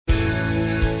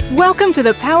Welcome to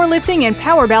the Powerlifting and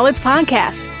Power Ballads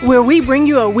podcast, where we bring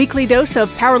you a weekly dose of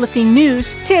powerlifting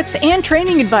news, tips, and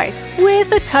training advice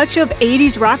with a touch of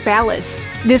 80s rock ballads.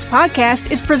 This podcast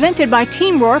is presented by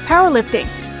Team Roar Powerlifting,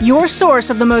 your source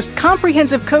of the most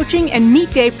comprehensive coaching and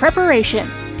meet day preparation.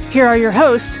 Here are your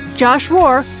hosts, Josh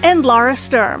Rohr and Laura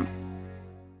Sturm.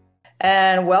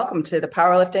 And welcome to the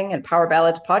Powerlifting and Power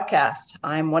Ballads podcast.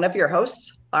 I'm one of your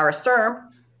hosts, Laura Sturm.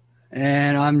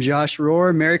 And I'm Josh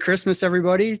Rohr. Merry Christmas,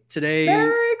 everybody.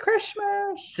 Merry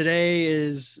Christmas. Today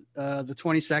is the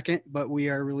 22nd, but we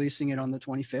are releasing it on the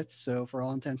 25th. So for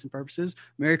all intents and purposes,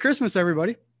 Merry Christmas,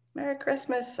 everybody. Merry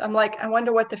Christmas. I'm like, I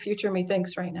wonder what the future me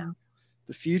thinks right now.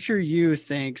 The future you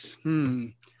thinks,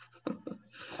 I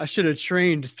should have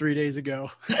trained 3 days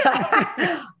ago.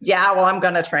 Yeah, well, I'm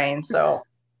going to train. So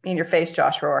in your face,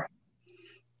 Josh Rohr.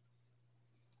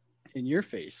 In your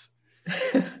face.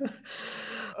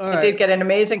 I did get an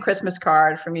amazing Christmas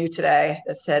card from you today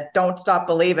that said, "Don't stop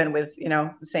believing," with,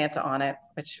 Santa on it,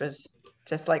 which was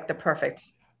just like the perfect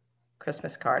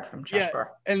Christmas card from Josh Rohr.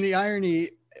 And the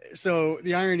irony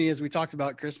is we talked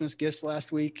about Christmas gifts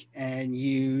last week, and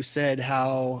you said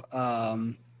how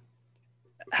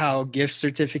gift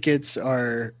certificates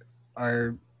are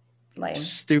lame.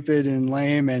 Stupid and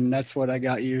lame. And that's what I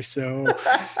got you. So,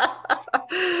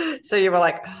 so you were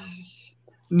like,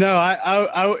 no,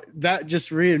 I that just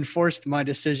reinforced my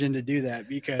decision to do that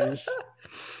because,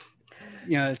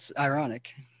 it's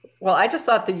ironic. Well, I just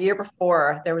thought the year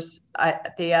before there was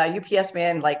the UPS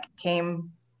man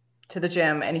came to the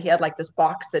gym and he had this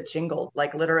box that jingled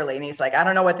literally. And he's like, I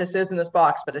don't know what this is in this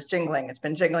box, but it's jingling. It's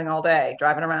been jingling all day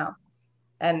driving around.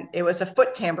 And it was a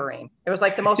foot tambourine. It was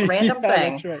the most random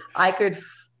thing I could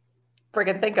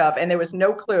friggin' think of. And there was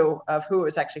no clue of who it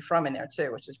was actually from in there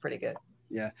too, which is pretty good.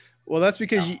 Yeah. Well, that's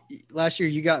because last year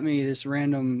you got me this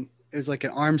random, it was like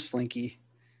an arm slinky.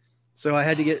 So I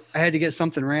had to get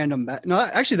something random back. No,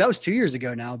 actually that was 2 years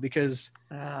ago now because,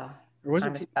 or was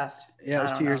it? Yeah, it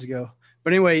was 2 years ago.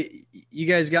 But anyway, you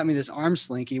guys got me this arm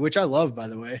slinky, which I love, by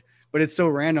the way, but it's so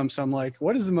random. So I'm like,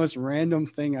 what is the most random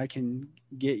thing I can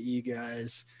get you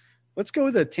guys? Let's go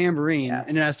with a tambourine. Yes.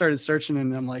 And then I started searching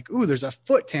and I'm like, ooh, there's a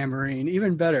foot tambourine,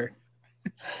 even better.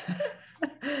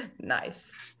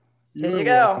 Nice. There you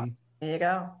go. There you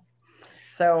go.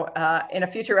 So in a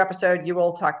future episode, you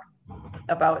will talk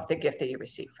about the gift that you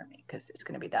received from me because it's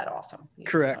going to be that awesome.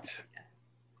 Correct.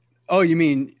 Oh, you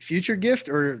mean future gift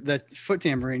or the foot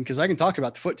tambourine? Because I can talk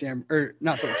about the foot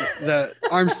the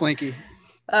arm slinky.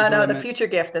 No, the future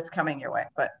gift that's coming your way.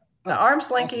 But the arm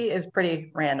slinky is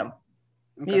pretty random.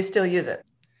 Okay. You still use it?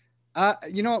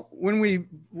 When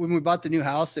we bought the new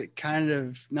house, it kind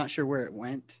of not sure where it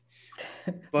went.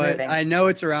 But moving. I know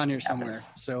it's around here somewhere.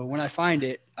 So when I find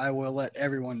it, I will let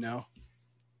everyone know.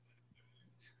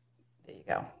 There you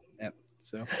go. Yep.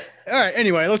 So, all right.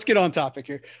 Anyway, let's get on topic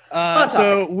here.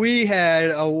 So we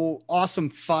had an awesome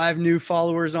 5 new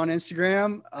followers on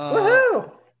Instagram.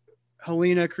 Woohoo!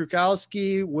 Helena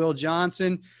Krukowski, Will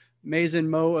Johnson, Mazen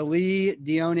Mo Ali,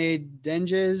 Dione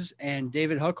Denges, and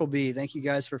David Huckleby. Thank you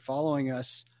guys for following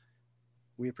us.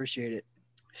 We appreciate it.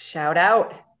 Shout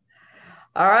out.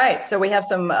 All right. So we have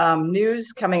some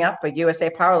news coming up with USA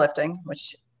Powerlifting,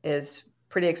 which is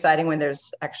pretty exciting when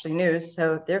there's actually news.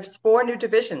 So there's 4 new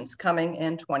divisions coming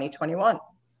in 2021.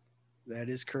 That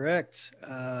is correct.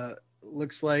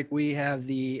 Looks like we have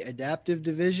the adaptive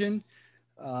division,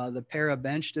 the para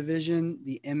bench division,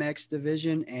 the MX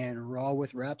division, and raw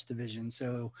with wraps division.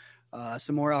 So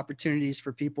some more opportunities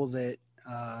for people that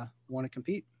want to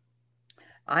compete.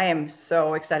 I am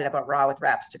so excited about raw with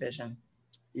wraps division.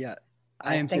 Yeah.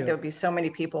 I think there would be so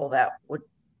many people that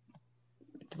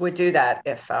would do that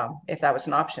if that was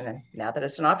an option. And now that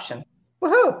it's an option,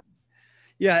 woohoo!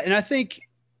 Yeah, and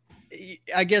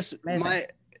I guess amazing.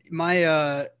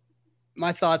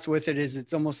 my thoughts with it is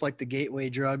it's almost like the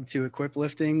gateway drug to equip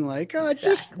lifting.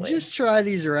 Exactly. Just try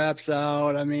these wraps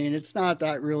out. I mean, it's not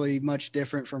that really much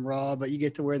different from raw, but you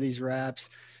get to wear these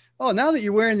wraps. Oh, now that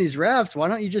you're wearing these wraps, why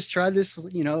don't you just try this,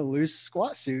 loose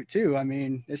squat suit too? I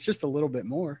mean, it's just a little bit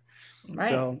more. Right.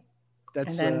 So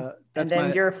that's and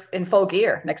then you're in full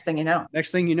gear. Next thing you know,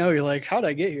 you're like, how'd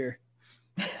I get here?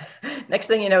 Next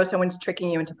thing you know, someone's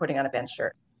tricking you into putting on a bench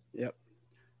shirt. Yep.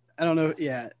 I don't know.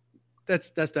 Yeah,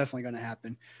 that's definitely going to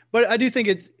happen. But I do think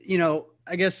it's,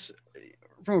 I guess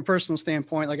from a personal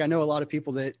standpoint, I know a lot of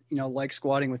people that, like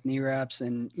squatting with knee wraps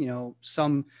and,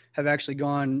 some have actually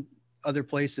gone other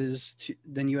places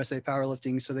than USA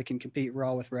Powerlifting so they can compete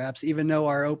raw with wraps, even though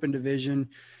our open division,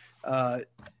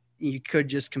 you could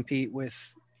just compete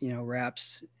with,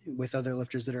 wraps with other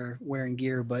lifters that are wearing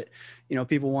gear, but,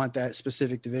 people want that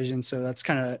specific division. So that's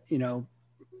kind of,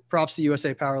 props to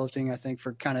USA Powerlifting, I think,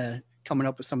 for kind of coming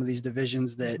up with some of these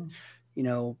divisions that, you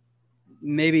know,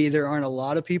 maybe there aren't a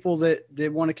lot of people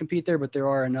that want to compete there, but there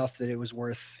are enough that it was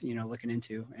worth, you know, looking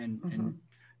into, and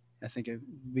I think it'd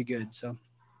be good. So.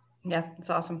 Yeah, it's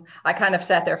awesome. I kind of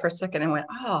sat there for a second and went,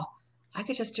 oh, I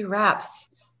could just do reps.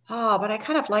 Oh, but I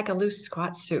kind of like a loose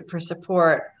squat suit for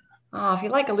support. Oh, if you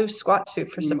like a loose squat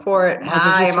suit for support,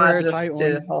 I might as well just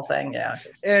do the whole thing. Yeah.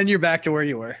 And you're back to where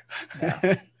you were. Yeah.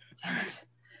 Damn it.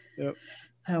 Yep.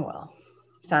 Oh, well.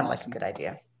 Sounded like a good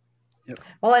idea. Yep.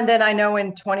 Well, and then I know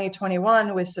in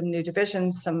 2021 with some new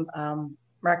divisions, some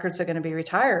records are going to be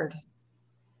retired.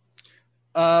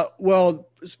 Well,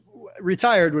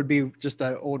 retired would be just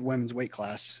the old women's weight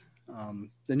class.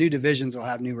 The new divisions will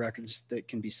have new records that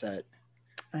can be set.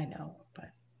 I know, but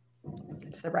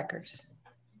it's the records.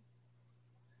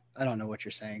 I don't know what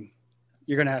you're saying.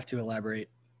 You're going to have to elaborate.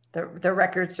 The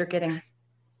records are getting,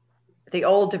 the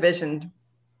old division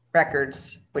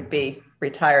records would be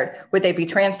retired. Would they be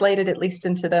translated at least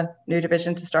into the new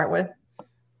division to start with?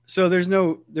 So there's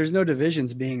no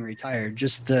divisions being retired,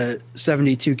 just the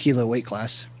 72 kilo weight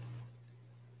class.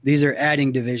 These are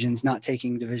adding divisions, not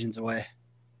taking divisions away.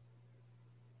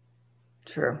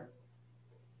 True.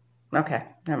 Okay,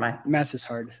 never mind. Math is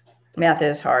hard. Math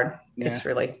is hard. Yeah. It's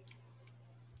really,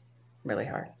 really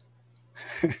hard.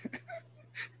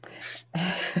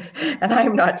 And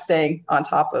I'm not saying on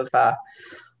top of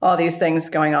all these things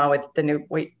going on with the new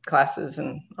weight classes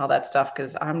and all that stuff,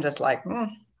 because I'm just like,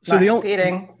 so the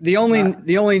only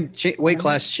weight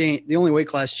class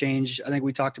change I think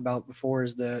we talked about before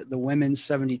is the women's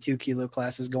 72 kilo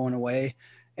class is going away,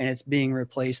 and it's being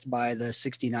replaced by the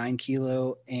 69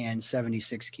 kilo and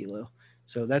 76 kilo.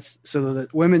 So the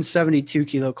women's 72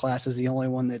 kilo class is the only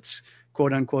one that's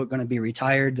quote unquote going to be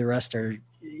retired. The rest are,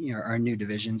 you know, are new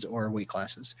divisions or weight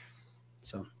classes.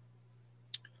 So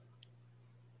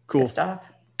cool Good stuff.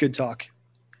 Good talk.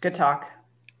 Good talk.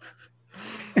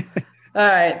 All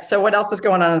right. So what else is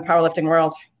going on in the powerlifting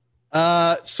world?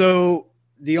 So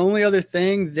the only other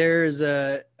thing, there's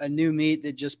a new meet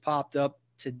that just popped up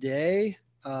today.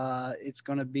 It's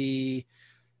going to be,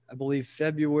 I believe,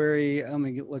 February. Let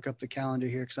me look up the calendar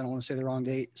here because I don't want to say the wrong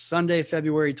date. Sunday,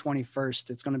 February 21st.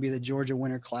 It's going to be the Georgia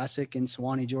Winter Classic in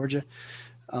Sewanee, Georgia.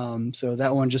 So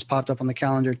that one just popped up on the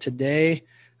calendar today.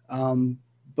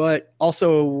 But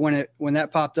also when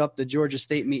that popped up, the Georgia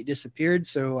State meet disappeared.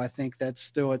 So I think that's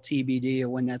still a TBD of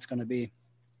when that's going to be.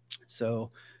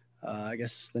 So I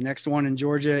guess the next one in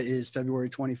Georgia is February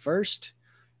 21st,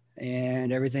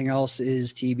 and everything else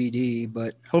is TBD.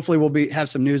 But hopefully we'll have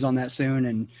some news on that soon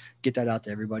and get that out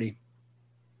to everybody.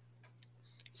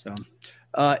 So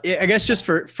I guess just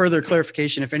for further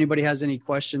clarification, if anybody has any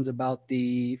questions about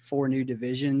the 4 new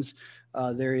divisions,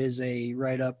 there is a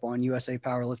write-up on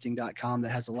usapowerlifting.com that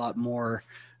has a lot more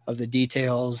of the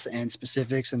details and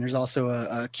specifics. And there's also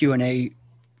a Q&A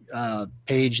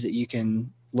page that you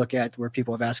can look at where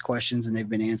people have asked questions and they've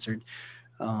been answered.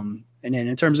 And then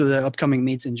in terms of the upcoming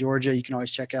meets in Georgia, you can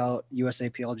always check out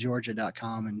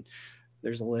usapl.georgia.com, and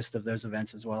there's a list of those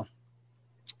events as well.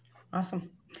 Awesome.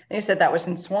 And you said that was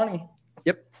in Sewanee.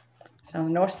 Yep. So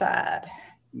north side.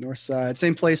 North side,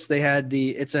 same place they had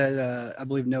it's at I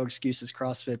believe No Excuses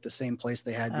CrossFit, the same place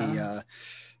they had the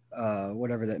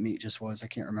whatever that meet just was. I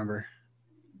can't remember.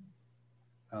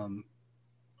 What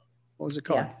was it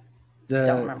called? Yeah.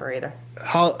 Don't remember either.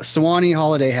 Sewanee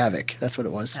Holiday Havoc. That's what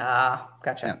it was.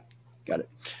 Gotcha. Yeah, got it.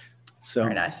 So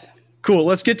very nice. Cool.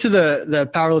 Let's get to the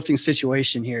powerlifting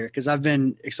situation here, because I've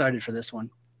been excited for this one.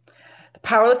 The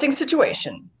powerlifting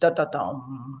situation. Dun, dun,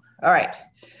 dun. All right.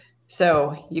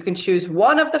 So you can choose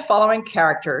one of the following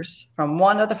characters from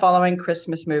one of the following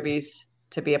Christmas movies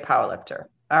to be a powerlifter.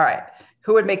 All right.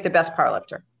 Who would make the best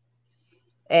powerlifter?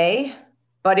 A,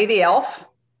 Buddy the Elf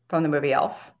from the movie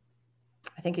Elf.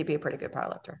 I think he'd be a pretty good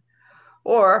powerlifter.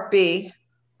 Or B,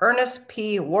 Ernest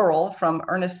P. Worrell from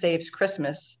Ernest Saves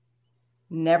Christmas.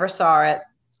 Never saw it.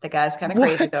 The guy's kind of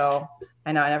crazy though.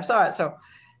 I know, I never saw it. So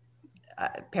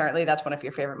apparently that's one of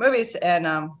your favorite movies. And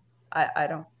I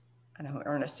know who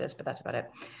Ernest is, but that's about it.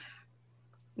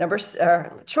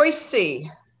 Choice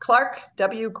C, Clark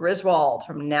W. Griswold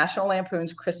from National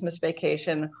Lampoon's Christmas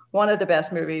Vacation, one of the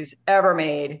best movies ever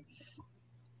made.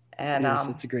 And yes,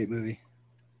 it's a great movie.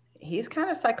 He's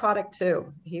kind of psychotic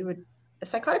too.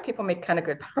 Psychotic people make kind of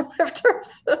good powerlifters.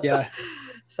 Yeah.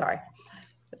 Sorry.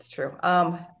 That's true.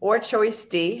 Or choice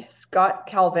D, Scott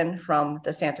Calvin from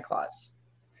The Santa Claus.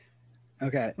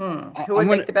 Okay. Who would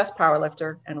make the best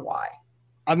powerlifter and why?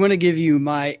 I'm going to give you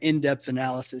my in-depth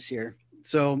analysis here.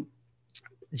 So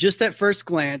just at first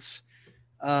glance,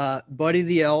 Buddy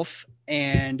the Elf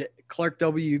and Clark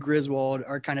W. Griswold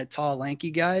are kind of tall,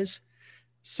 lanky guys.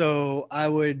 So I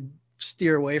would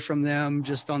steer away from them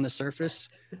just on the surface.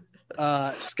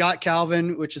 Scott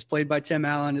Calvin, which is played by Tim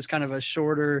Allen, is kind of a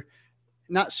shorter,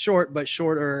 not short, but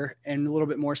shorter and a little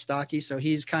bit more stocky. So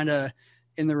he's kind of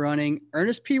in the running.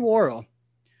 Ernest P. Worrell,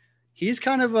 he's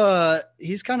kind of a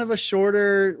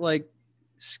shorter, like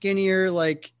skinnier,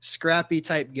 like scrappy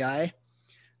type guy.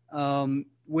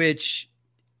 Which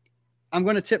I'm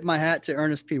going to tip my hat to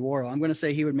Ernest P. Worrell. I'm going to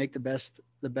say he would make the best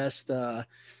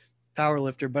power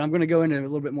lifter, but I'm going to go into a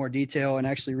little bit more detail and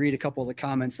actually read a couple of the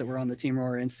comments that were on the Team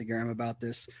Roar Instagram about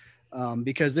this,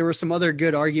 because there were some other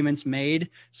good arguments made.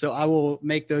 So I will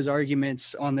make those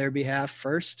arguments on their behalf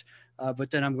first,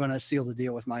 but then I'm going to seal the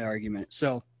deal with my argument.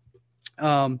 So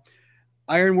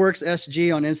Ironworks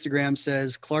SG on Instagram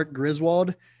says Clark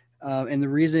Griswold, and the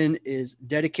reason is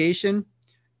dedication.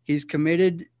 He's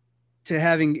committed to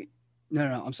having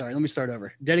I'm sorry. Let me start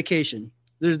over. Dedication.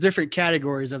 There's different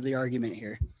categories of the argument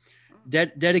here.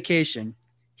 Dedication.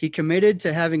 He committed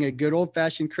to having a good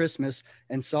old-fashioned Christmas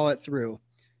and saw it through.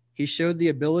 He showed the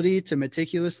ability to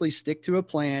meticulously stick to a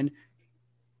plan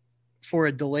for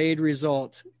a delayed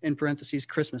result, in parentheses,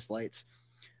 Christmas lights.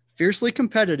 Fiercely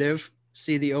competitive.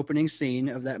 See the opening scene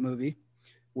of that movie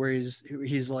where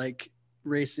he's like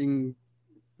racing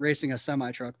a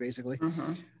semi-truck, basically.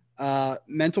 Mm-hmm.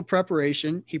 Mental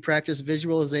preparation. He practiced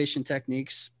visualization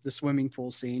techniques, the swimming pool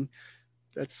scene.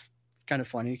 That's kind of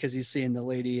funny because he's seeing the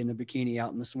lady in the bikini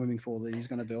out in the swimming pool that he's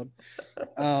going to build.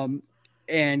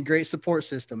 And great support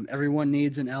system. Everyone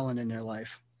needs an Ellen in their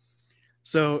life.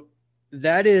 So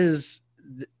that is,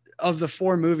 of the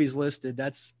 4 movies listed,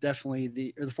 that's definitely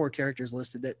the 4 characters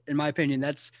listed, that in my opinion,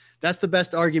 that's the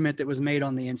best argument that was made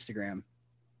on the Instagram.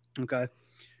 Okay.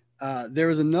 There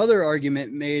was another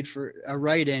argument made for a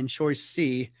write-in, choice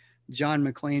C, John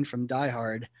McClane from Die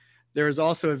Hard. There was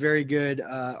also a very good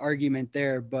argument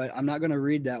there, but I'm not going to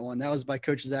read that one. That was by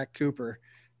Coach Zach Cooper.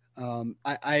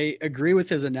 I agree with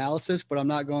his analysis, but I'm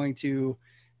not going to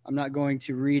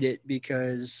read it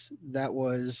because that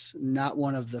was not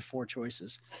one of the 4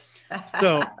 choices.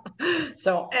 But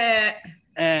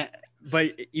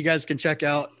you guys can check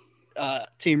out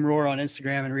Team Roar on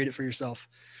Instagram and read it for yourself.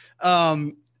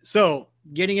 So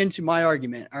getting into my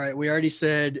argument. All right. We already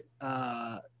said,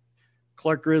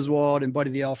 Clark Griswold and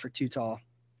Buddy the Elf are too tall,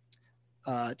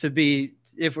 to be,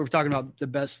 if we're talking about the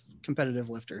best competitive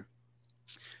lifter.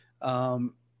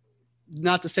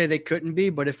 Not to say they couldn't be,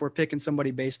 but if we're picking somebody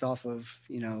based off of,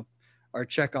 our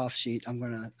checkoff sheet, I'm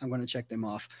going to check them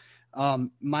off.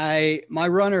 My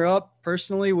runner up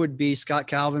personally would be Scott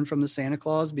Calvin from the Santa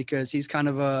Claus, because he's kind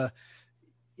of a,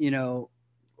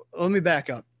 let me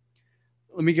back up.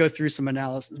 Let me go through some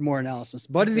more analysis.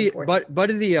 Buddy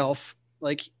the Elf,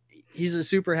 like, he's a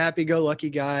super happy-go-lucky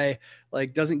guy,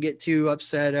 like doesn't get too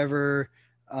upset ever.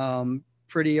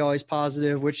 Pretty always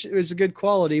positive, which is a good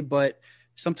quality, but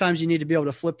sometimes you need to be able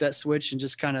to flip that switch and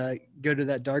just kind of go to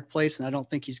that dark place. And I don't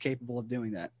think he's capable of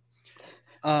doing that.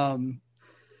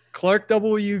 Clark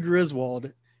W.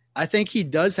 Griswold, I think he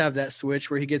does have that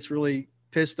switch where he gets really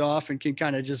pissed off and can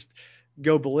kind of just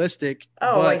go ballistic.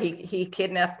 Oh, but he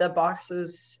kidnapped the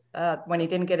boxes when he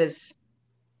didn't get his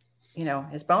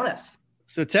bonus.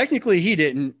 So technically he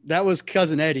didn't. That was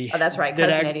Cousin Eddie. Oh, that's right.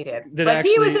 Cousin Eddie did. But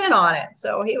he was in on it.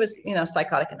 So he was,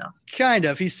 psychotic enough. Kind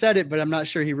of. He said it, but I'm not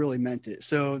sure he really meant it.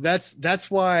 So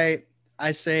that's why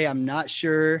I say I'm not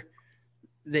sure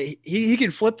that he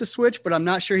can flip the switch, but I'm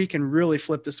not sure he can really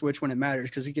flip the switch when it matters,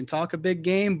 because he can talk a big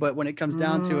game, but when it comes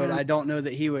down to it, I don't know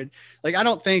that he would. Like, I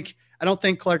don't think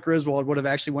Clark Griswold would have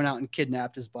actually went out and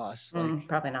kidnapped his boss. Like,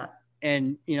 probably not.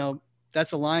 And,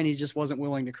 that's a line he just wasn't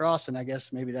willing to cross. And I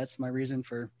guess maybe that's my reason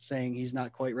for saying he's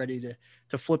not quite ready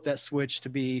to flip that switch to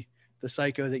be the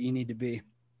psycho that you need to be.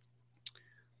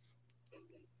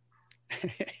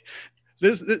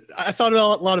 This I thought a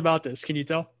lot about this. Can you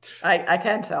tell? I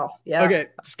can tell. Yeah. Okay.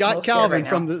 Scott Calvin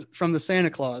from the Santa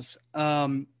Claus.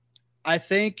 I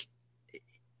think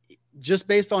just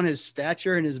based on his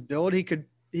stature and his build, he could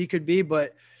be,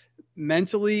 but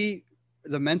mentally,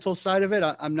 the mental side of it,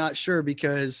 I'm not sure,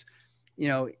 because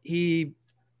he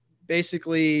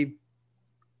basically,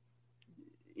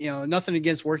 nothing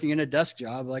against working in a desk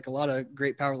job. Like a lot of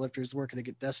great powerlifters work at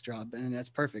a desk job, and that's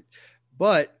perfect.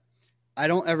 But I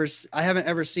haven't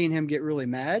ever seen him get really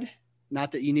mad.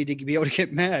 Not that you need to be able to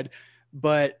get mad,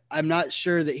 but I'm not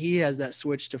sure that he has that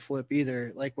switch to flip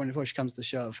either. Like when push comes to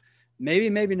shove,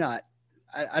 maybe not.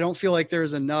 I don't feel like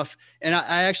there's enough. And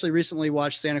I actually recently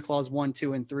watched Santa Claus 1,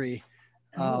 2, and 3.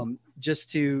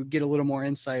 Just to get a little more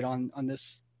insight on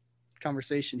this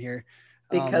conversation here.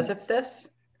 Because of this?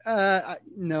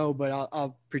 No, but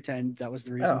I'll pretend that was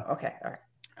the reason. Oh, okay. All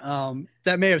right.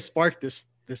 That may have sparked this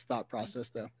thought process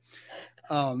though.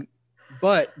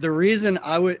 But the reason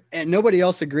I would, and nobody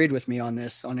else agreed with me on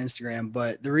this on Instagram,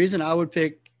 but the reason I would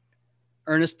pick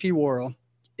Ernest P. Worrell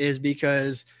is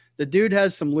because the dude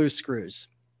has some loose screws.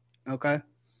 Okay.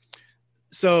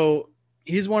 So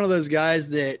he's one of those guys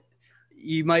that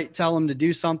you might tell him to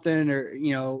do something or,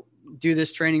 do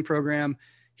this training program.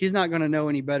 He's not going to know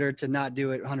any better to not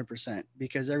do it 100%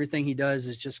 because everything he does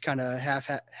is just kind of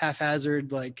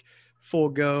haphazard, like full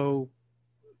go.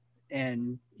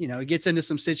 And, it gets into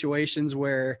some situations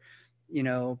where,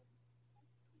 I'm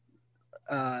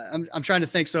trying to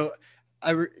think. So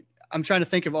I'm trying to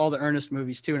think of all the Ernest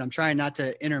movies too. And I'm trying not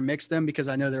to intermix them because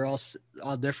I know they're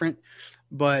all different,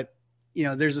 but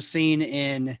there's a scene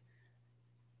in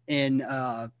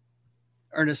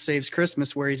Ernest Saves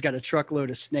Christmas where he's got a truckload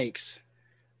of snakes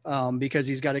because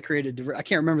he's got to create I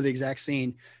can't remember the exact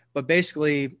scene, but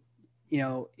basically,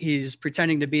 he's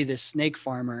pretending to be this snake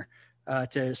farmer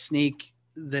to sneak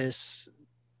this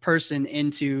person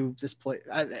into this place.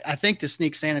 I think to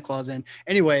sneak Santa Claus in.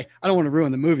 Anyway, I don't want to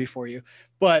ruin the movie for you,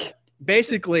 but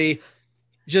basically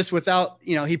just without,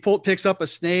 he picks up a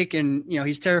snake and,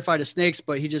 he's terrified of snakes,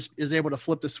 but he just is able to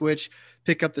flip the switch,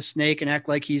 pick up the snake and act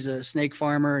like he's a snake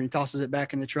farmer and he tosses it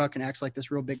back in the truck and acts like this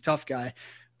real big tough guy.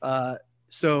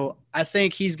 So I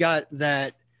think he's got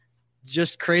that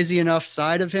just crazy enough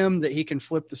side of him that he can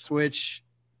flip the switch,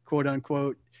 quote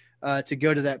unquote, to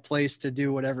go to that place to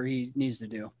do whatever he needs to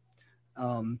do.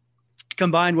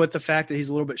 Combined with the fact that he's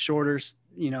a little bit shorter,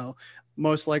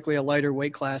 most likely a lighter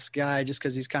weight class guy just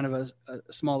because he's kind of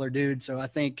a smaller dude. So I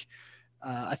think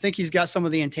he's got some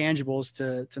of the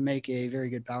intangibles to make a very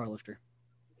good power lifter.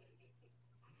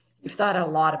 You've thought a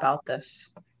lot about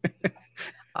this.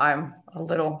 I'm a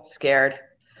little scared.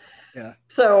 Yeah.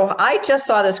 So I just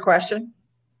saw this question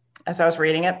as I was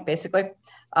reading it, basically.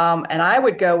 And I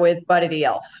would go with Buddy the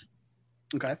Elf.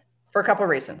 Okay. For a couple of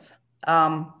reasons.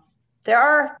 There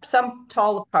are some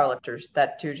tall powerlifters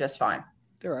that do just fine.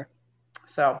 There are.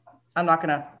 So I'm not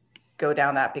going to go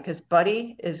down that because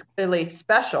Buddy is clearly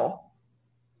special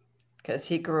because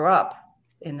he grew up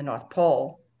in the North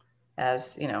Pole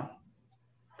as,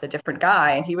 the different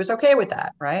guy, and he was okay with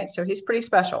that, right? So he's pretty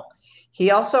special. He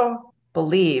also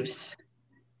believes,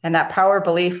 and that power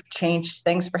belief changed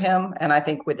things for him. And I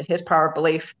think with his power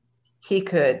belief, he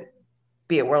could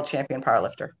be a world champion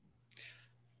powerlifter.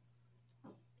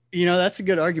 That's a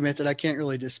good argument that I can't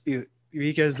really dispute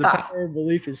because the power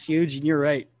belief is huge, and you're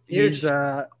right. Huge. He's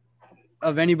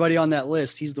of anybody on that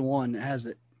list, he's the one that has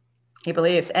it. He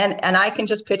believes, and I can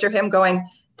just picture him going,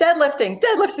 deadlifting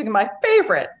is my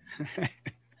favorite.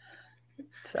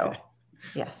 So,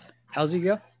 yes. How's he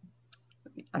go?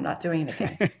 I'm not doing it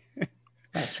again.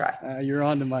 Nice try. You're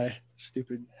on to my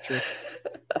stupid trick.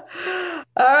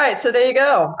 All right, so there you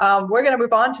go. We're going to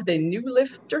move on to the new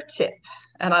lifter tip,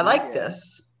 and I like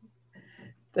this.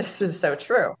 This is so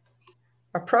true.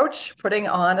 Approach putting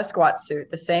on a squat suit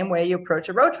the same way you approach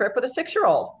a road trip with a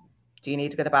 6-year-old. Do you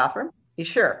need to go to the bathroom? You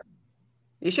sure?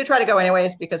 You should try to go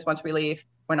anyways, because once we leave,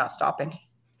 we're not stopping.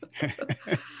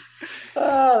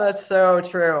 Oh, that's so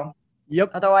true.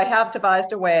 Yep. Although I have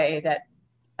devised a way that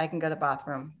I can go to the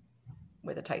bathroom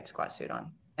with a tight squat suit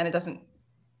on, and it doesn't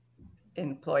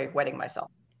employ wetting myself.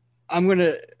 I'm going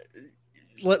to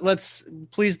let's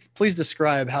please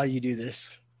describe how you do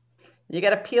this. You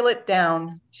got to peel it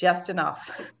down just enough.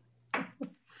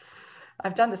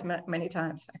 I've done this many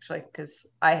times, actually, because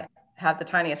I have the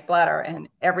tiniest bladder. And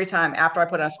every time after I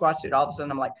put on a squat suit, all of a sudden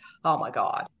I'm like, oh my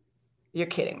God, you're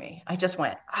kidding me. I just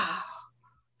went, I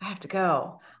have to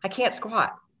go. I can't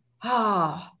squat.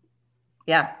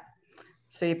 Yeah.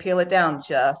 So you peel it down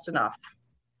just enough.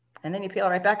 And then you peel it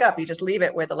right back up. You just leave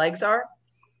it where the legs are.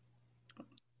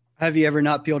 Have you ever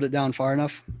not peeled it down far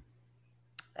enough?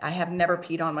 I have never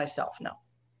peed on myself, no.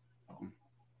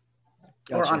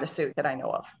 Gotcha. Or on the suit that I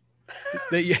know of.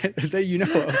 that you know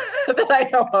of. That I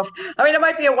know of. I mean, it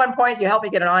might be at one point you helped me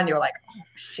get it on. You were like, oh,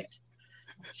 shit.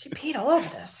 She peed all over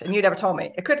this. And you never told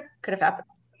me. It could have happened.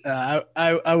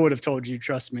 I would have told you,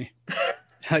 trust me.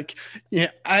 Like,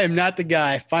 yeah, I am not the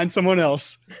guy. Find someone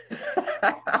else.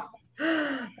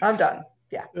 I'm done.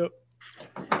 Yeah.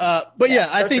 But yeah,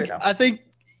 I think,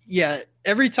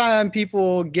 every time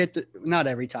people not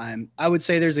every time, I would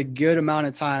say there's a good amount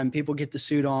of time people get the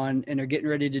suit on and they're getting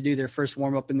ready to do their first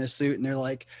warm up in this suit. And they're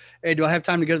like, hey, do I have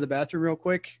time to go to the bathroom real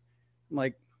quick? I'm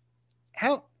like,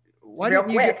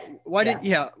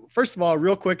 first of all,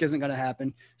 real quick isn't going to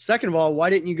happen. Second of all,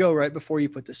 why didn't you go right before you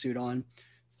put the suit on?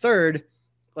 Third,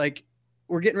 like,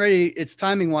 we're getting ready. It's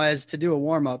timing wise to do a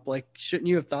warm up. Like, shouldn't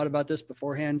you have thought about this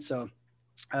beforehand? So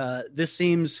this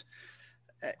seems,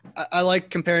 I like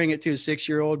comparing it to a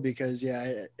 6-year-old because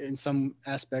in some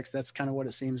aspects, that's kind of what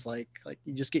it seems like. Like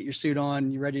you just get your suit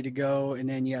on, you're ready to go. And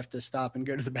then you have to stop and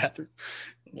go to the bathroom.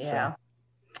 Yeah.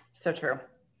 So true.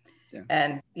 Yeah.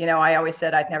 And, I always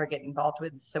said I'd never get involved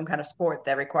with some kind of sport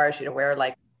that requires you to wear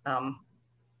like, I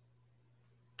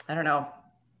don't know,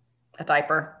 a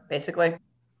diaper basically.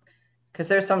 Because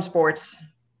there's some sports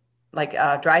like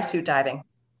dry suit diving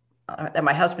that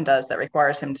my husband does that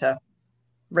requires him to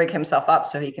rig himself up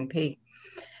so he can pee.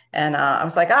 And I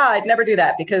was like, I'd never do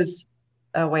that because,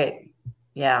 oh, wait.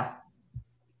 Yeah.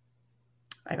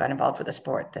 I got involved with a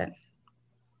sport that,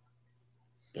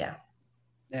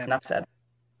 enough said.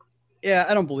 Yeah,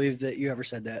 I don't believe that you ever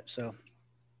said that. So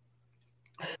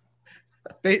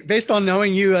based on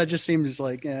knowing you, it just seems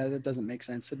like, that doesn't make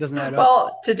sense. It doesn't add up.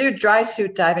 Well, to do dry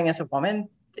suit diving as a woman,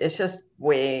 it's just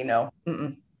way no.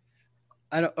 Mm-mm.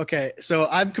 Okay. So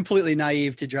I'm completely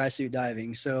naive to dry suit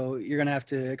diving. So you're going to have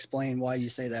to explain why you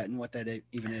say that and what that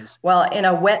even is. Well, in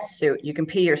a wetsuit, you can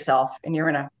pee yourself and you're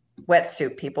in a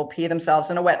wetsuit. People pee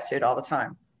themselves in a wetsuit all the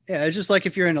time. Yeah. It's just like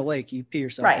if you're in a lake, you pee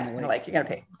yourself in a lake. Right. You're going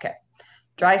to pee. Okay.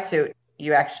 Dry suit,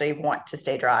 you actually want to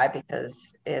stay dry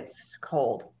because it's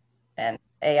cold. And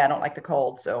I don't like the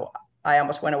cold. So I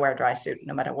almost want to wear a dry suit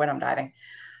no matter when I'm diving.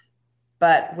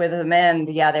 But with the men,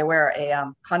 they wear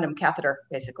a condom catheter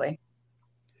basically.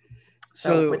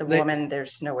 So with a woman,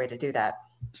 there's no way to do that.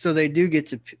 So they do get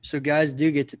to, so guys do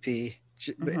get to pee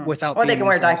without. Or they can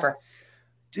wear a diaper.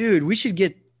 Dude, we should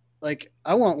get like,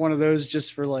 I want one of those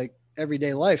just for like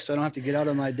everyday life. So I don't have to get out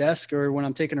of my desk or when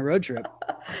I'm taking a road trip.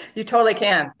 You totally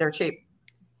can. They're cheap.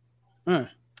 Huh.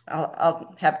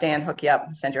 I'll have Dan hook you up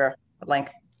and send you a link.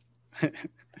 It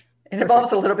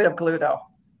involves a little bit of glue though.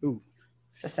 Ooh.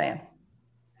 Just saying.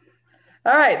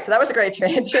 All right. So that was a great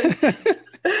tangent.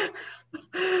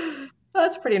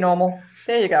 That's pretty normal.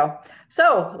 There you go.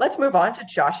 So let's move on to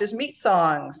Josh's meat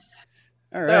songs.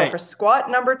 All right. So for squat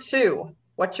number 2,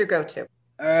 what's your go-to?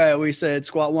 All right. We said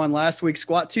squat 1 last week,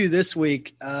 squat 2 this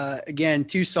week. Again,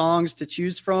 2 songs to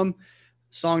choose from.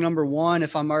 Song number 1,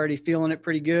 if I'm already feeling it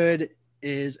pretty good,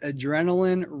 is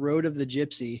Adrenaline Road of the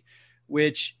Gypsy,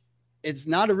 which it's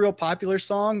not a real popular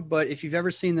song, but if you've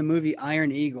ever seen the movie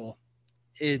Iron Eagle,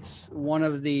 it's one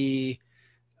of the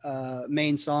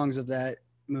main songs of that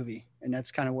movie. And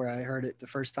that's kind of where I heard it the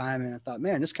first time. And I thought,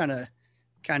 man, this kind of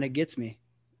gets me.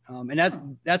 And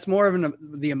that's more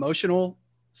of the emotional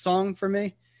song for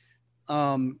me.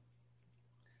 So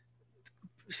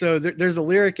there's a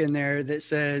lyric in there that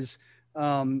says,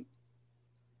 let's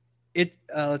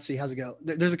see, how's it go?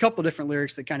 There's a couple different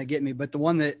lyrics that kind of get me, but the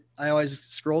one that I always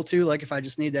scroll to, like if I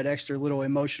just need that extra little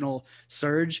emotional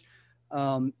surge,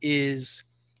 is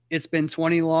it's been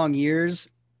 20 long years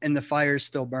and the fire's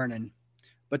still burning.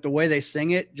 But the way they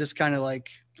sing it, just kind of like,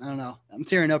 I don't know, I'm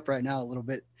tearing up right now a little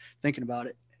bit thinking about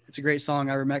it. It's a great song.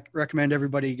 I recommend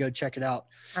everybody go check it out.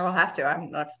 I will have to.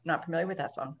 I'm not familiar with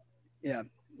that song. Yeah,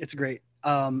 it's great.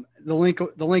 The link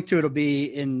to it will be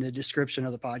in the description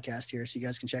of the podcast here, so you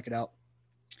guys can check it out.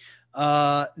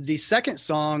 The second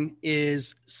song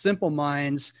is Simple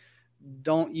Minds,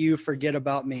 Don't You Forget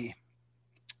About Me,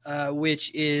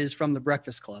 which is from The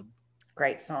Breakfast Club.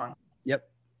 Great song. Yep.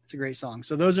 It's a great song.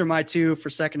 So those are my 2 for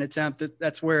second attempt.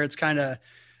 That's where it's kind of,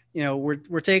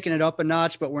 we're taking it up a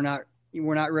notch, but we're not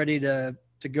ready to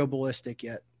go ballistic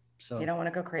yet. So you don't want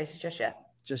to go crazy just yet.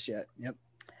 Yep.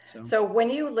 So when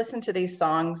you listen to these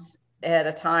songs at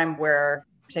a time where,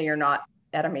 say, you're not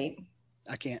at a meet,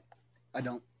 I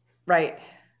don't. Right.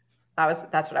 That's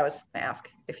what I was going to ask,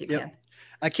 if you can.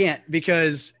 I can't,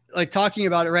 because like talking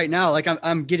about it right now, like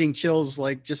I'm getting chills,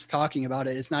 like just talking about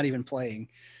it. It's not even playing.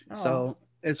 Oh. So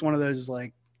it's one of those,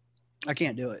 like, I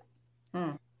can't do it.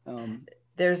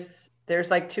 There's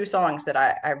like 2 songs that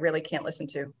I really can't listen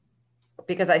to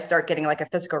because I start getting like a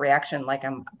physical reaction. Like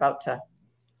I'm about to.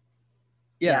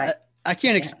 Yeah. I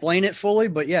can't explain it fully,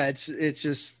 but yeah, it's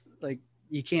just like,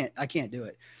 I can't do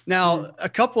it. Now, a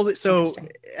couple so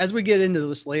as we get into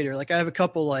this later, like I have a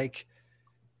couple like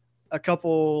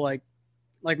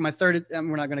my third, and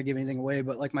we're not going to give anything away,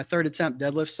 but like my third attempt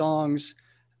deadlift songs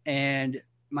and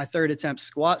my third attempt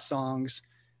squat songs,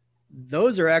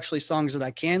 those are actually songs that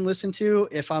I can listen to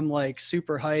if I'm like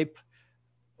super hype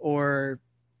or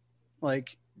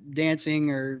like dancing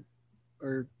or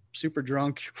super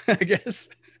drunk, I guess.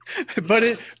 but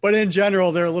in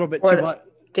general, they're a little bit too much.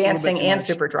 Dancing and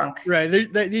super drunk. Right.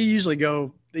 They usually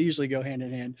go hand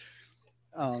in hand.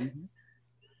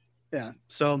 Yeah.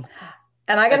 So.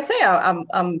 And I got to say,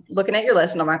 I'm looking at your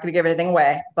list and I'm not going to give anything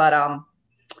away, but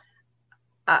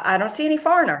I don't see any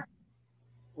foreigner.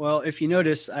 Well, if you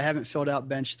notice, I haven't filled out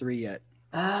bench 3 yet.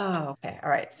 Oh, okay. All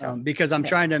right. So because I'm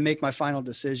trying to make my final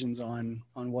decisions on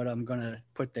what I'm going to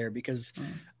put there, because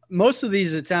most of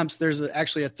these attempts, there's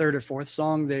actually a third or fourth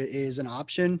song that is an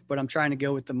option, but I'm trying to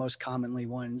go with the most common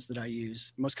ones that I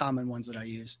use.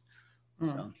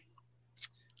 So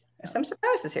there's some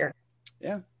surprises here.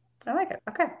 Yeah. I like it.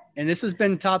 Okay. And this has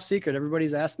been top secret.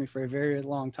 Everybody's asked me for a very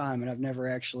long time, and I've never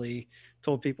actually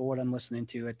told people what I'm listening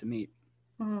to at the meet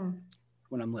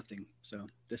when I'm lifting. So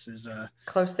this is a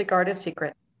closely guarded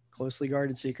secret.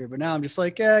 But now I'm just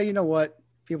like, yeah, you know what?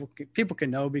 People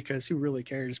can know, because who really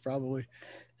cares, probably.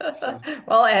 So.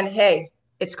 Well, and hey,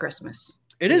 it's Christmas.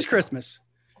 It is Christmas.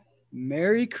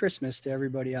 Merry Christmas to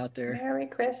everybody out there. Merry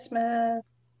Christmas.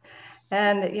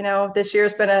 And, this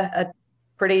year's been a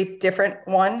pretty different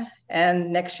one.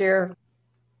 And next year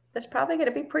is probably going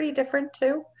to be pretty different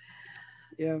too.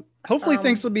 Yeah. Hopefully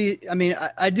things will be,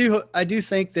 I do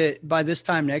think that by this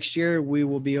time next year, we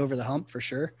will be over the hump for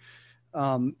sure.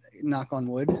 Knock on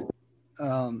wood.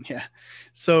 Yeah.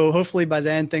 So hopefully by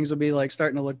then things will be like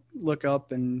starting to look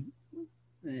up and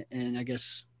I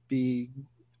guess be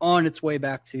on its way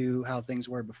back to how things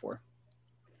were before.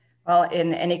 Well,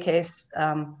 in any case,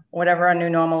 whatever our new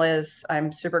normal is,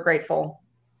 I'm super grateful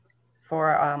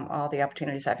for all the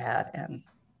opportunities I've had, and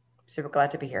super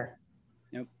glad to be here.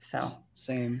 Yep. So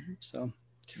same. So.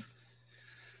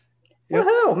 Yep.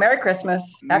 Woohoo! Merry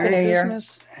Christmas. Happy New Year.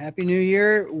 Happy New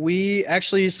Year.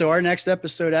 So our next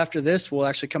episode after this will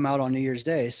actually come out on New Year's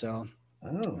Day. So.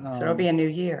 So it'll be a new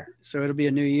year.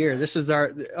 This is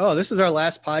our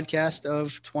last podcast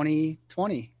of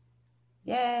 2020.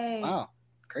 Yay. Wow.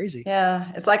 Crazy.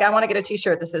 Yeah. It's like, I want to get a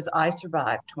t-shirt that says I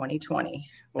survived 2020,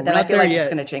 but then I feel like it's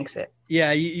going to jinx it. Yeah.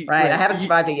 Right. I haven't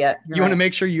survived it yet. You want to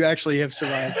make sure you actually have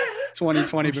survived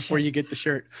 2020 before you get the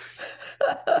shirt.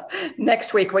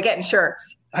 Next week we're getting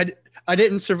shirts. I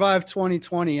didn't survive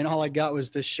 2020, and all I got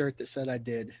was this shirt that said I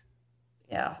did.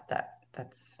 Yeah.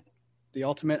 That's the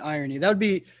ultimate irony. That would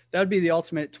be the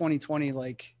ultimate 2020,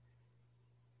 like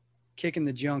kicking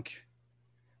the junk.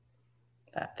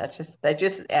 They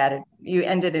just added, you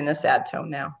ended in a sad tone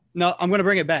now. No, I'm going to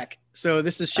bring it back. So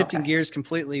this is shifting gears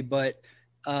completely, but,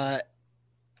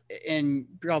 and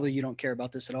probably you don't care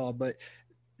about this at all, but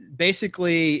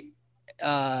basically,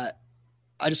 I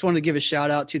just wanted to give a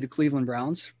shout out to the Cleveland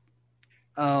Browns.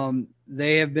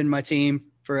 They have been my team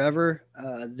forever.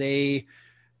 They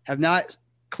have not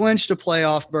clinched a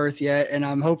playoff berth yet, and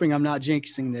I'm hoping I'm not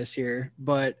jinxing this here,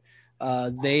 but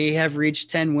they have reached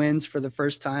 10 wins for the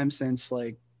first time since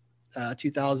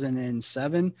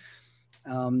 2007.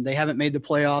 They haven't made the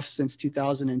playoffs since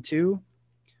 2002.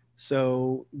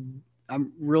 So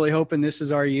I'm really hoping this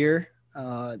is our year.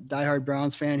 Diehard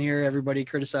Browns fan here. Everybody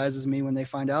criticizes me when they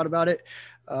find out about it.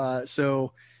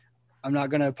 So I'm not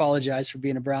going to apologize for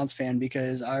being a Browns fan,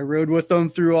 because I rode with them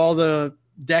through all the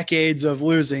decades of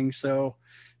losing. So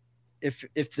if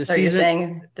the season, you're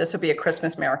saying this would be a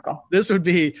Christmas miracle. This would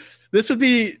be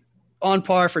on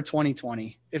par for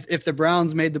 2020. If the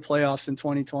Browns made the playoffs in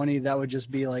 2020, that would just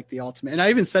be like the ultimate. And I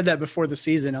even said that before the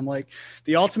season. I'm like,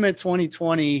 the ultimate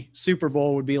 2020 Super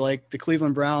Bowl would be like the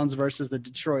Cleveland Browns versus the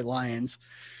Detroit Lions.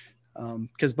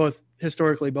 Because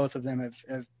historically, both of them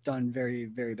have done very,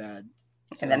 very bad.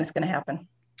 So, and then it's going to happen.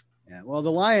 Yeah. Well,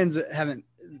 the Lions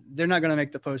they're not going to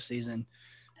make the postseason.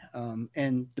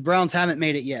 And the Browns haven't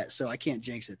made it yet, so I can't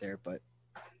jinx it there, but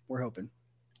we're hoping.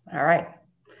 All right.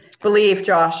 Believe,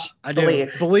 Josh. I do.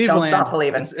 Believe. Don't land. Stop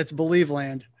believing. It's believe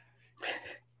land.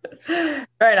 Very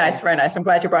nice. Very nice. I'm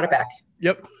glad you brought it back.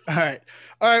 Yep. All right.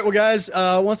 Well, guys,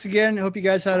 once again, hope you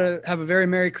guys have a very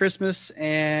Merry Christmas,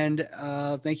 and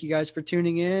thank you guys for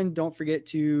tuning in. Don't forget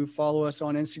to follow us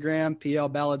on Instagram, PL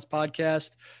Ballads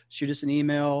Podcast. Shoot us an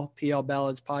email,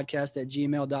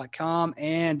 plballadspodcast@gmail.com.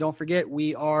 And don't forget,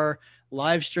 we are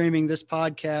live streaming this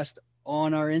podcast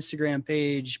on our Instagram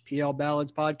page, PL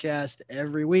Ballads Podcast,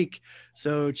 every week.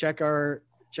 So check our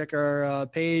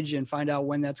page and find out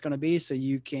when that's going to be, so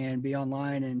you can be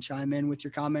online and chime in with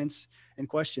your comments and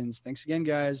questions. Thanks again,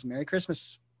 guys. Merry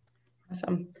Christmas.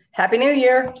 Awesome. Happy New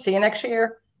Year. See you next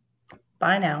year.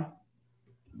 Bye now.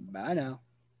 Bye now.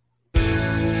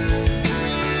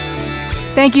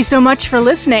 Thank you so much for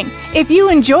listening. If you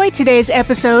enjoyed today's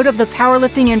episode of the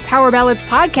Powerlifting and Power Ballads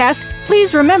podcast,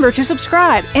 please remember to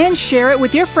subscribe and share it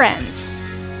with your friends.